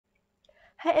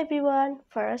Hi everyone,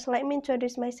 first let me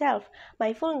introduce myself. My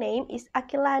full name is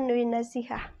Akila Nuriy.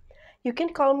 You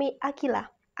can call me Akila.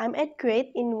 I'm 8th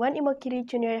grade in One Imokiri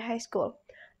Junior High School.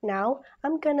 Now,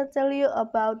 I'm gonna tell you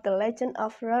about the legend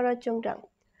of Roro Jongrang.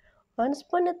 Once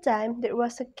upon a time, there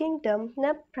was a kingdom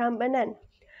named Prambanan.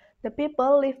 The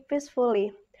people lived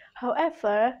peacefully.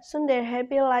 However, soon their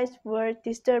happy lives were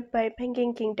disturbed by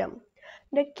Penguin Kingdom.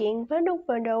 The king Bandung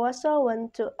Bondowoso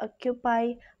wanted to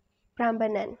occupy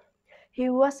Prambanan. He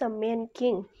was a mean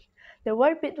king. The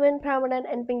war between Prambanan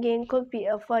and Penguin could be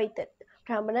avoided.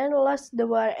 Prambanan lost the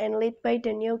war and led by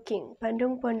the new king,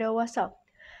 Bandung Bondowoso.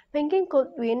 Penguin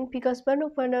could win because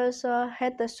Bandung Bondowoso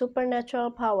had a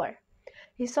supernatural power.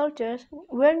 His soldiers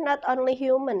were not only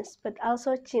humans but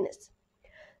also genies.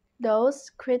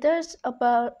 Those creatures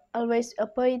always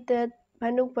avoided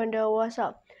Bandung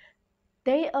Bondowoso.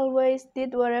 They always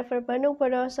did whatever Bandung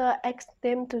Bondowoso asked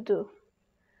them to do.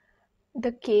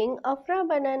 The king of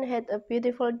Prambanan had a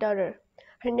beautiful daughter.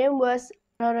 Her name was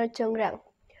Roro Jongrang.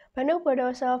 Bandung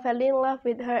Bondowoso fell in love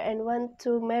with her and wanted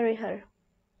to marry her.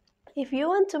 "If you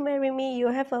want to marry me,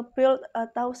 you have to build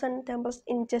 1,000 temples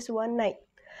in just one night,"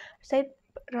 said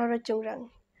Roro Jongrang.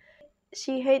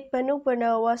 She hated Bandung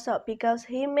Bondowoso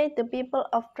because he made the people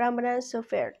of Prambanan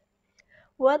suffer.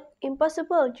 "What?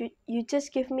 Impossible! You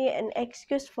just give me an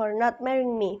excuse for not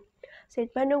marrying me,"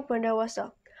 said Bandung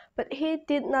Bondowoso. But he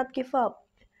did not give up.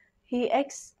 He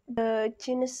asked the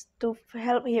genies to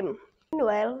help him.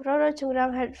 Meanwhile, Roro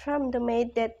Jongrang heard from the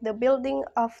maid that the building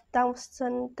of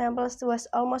 1,000 temples was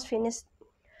almost finished.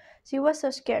 She was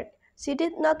so scared. She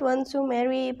did not want to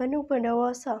marry Bandung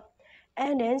Bondowoso.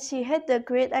 And then she had the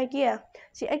great idea.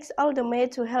 She asked all the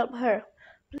maids to help her.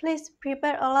 "Please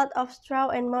prepare a lot of straw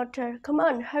and mortar. Come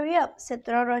on, hurry up," said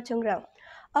Roro Jongrang.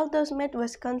 All those maids were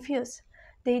confused.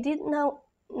 They did not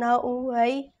know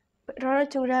why Roro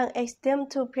Jongrang asked them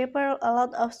to prepare a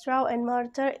lot of straw and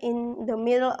mortar in the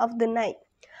middle of the night.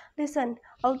 "Listen,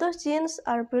 all those genies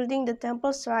are building the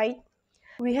temples, right?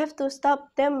 We have to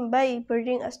stop them by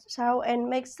burning a straw and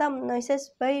make some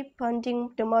noises by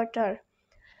pounding the mortar.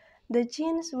 The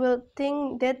genies will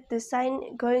think that the sun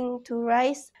is going to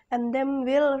rise and then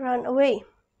will run away.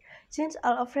 Genies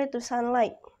are afraid of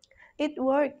sunlight." It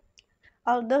worked.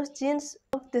 All those genies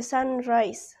saw the sun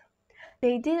rise.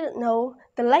 They didn't know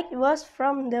the light was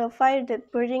from the fire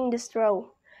that burning the straw,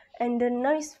 and the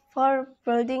noise for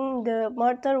building the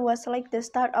mortar was like the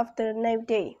start of the new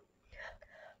day.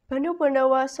 Bandung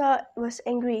Bondowoso was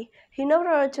angry. He knew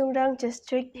Roro Jongrang just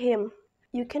tricked him.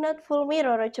 "You cannot fool me,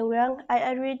 Roro Jongrang. I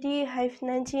already have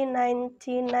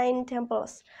 999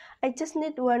 temples. I just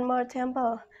need one more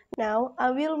temple. Now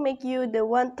I will make you the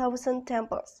 1,000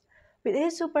 temples." With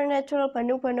his supernatural,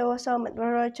 Bandung Bondowoso made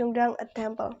Roro Jongrang a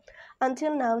temple.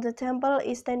 Until now, the temple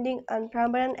is standing on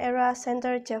Prambanan era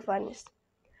Center Javanese.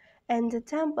 And the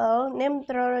temple named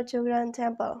Roro Jongrang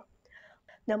Temple.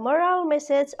 The moral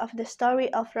message of the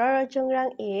story of Roro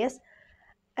Jongrang is,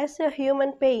 as a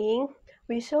human being,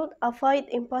 we should avoid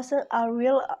imposing our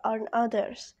will on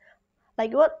others,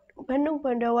 like what Bandung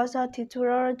Bondowoso did to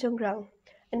Roro Jongrang.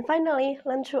 And finally,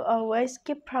 learn to always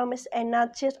keep promise and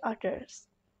not cheat others.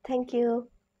 Thank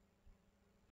you.